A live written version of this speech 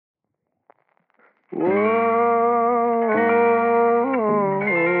Whoa,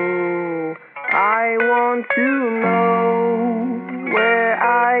 I want to know where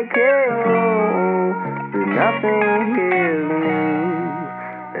I can go, but nothing hears me,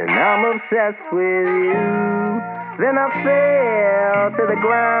 and I'm obsessed with you. Then I fell to the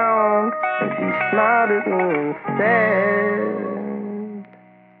ground, and she smiled at me and said,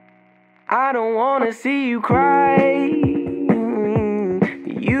 I don't wanna see you cry.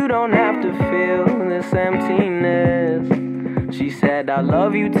 You don't have to feel this emptiness. She said, I'll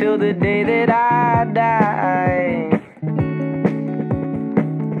love you till the day that I die.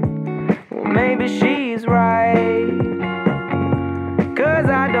 Well, maybe she's right, 'cause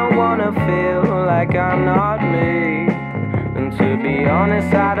I don't wanna feel like I'm not me. And to be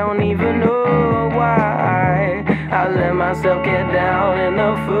honest, I don't even know why I let myself get down in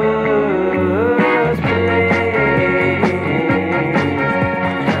the first place.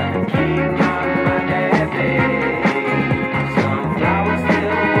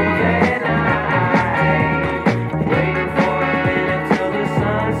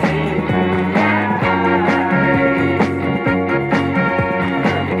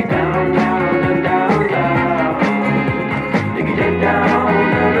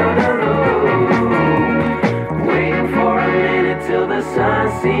 Till the sun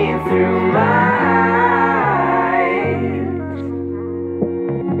seen through my eyes.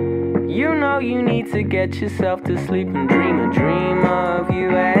 You know you need to get yourself to sleep and dream a dream of you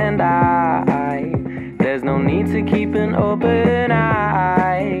and I. There's no need to keep an open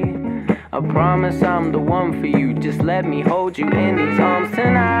eye. I promise I'm the one for you. Just let me hold you in these arms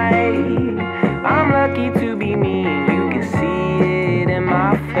tonight. I'm lucky to be me, you can see it in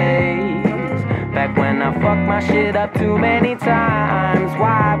my face. Back when I fucked my shit up too many times,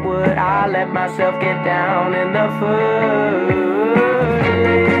 why would I let myself get down in the first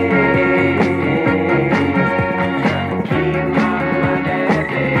place?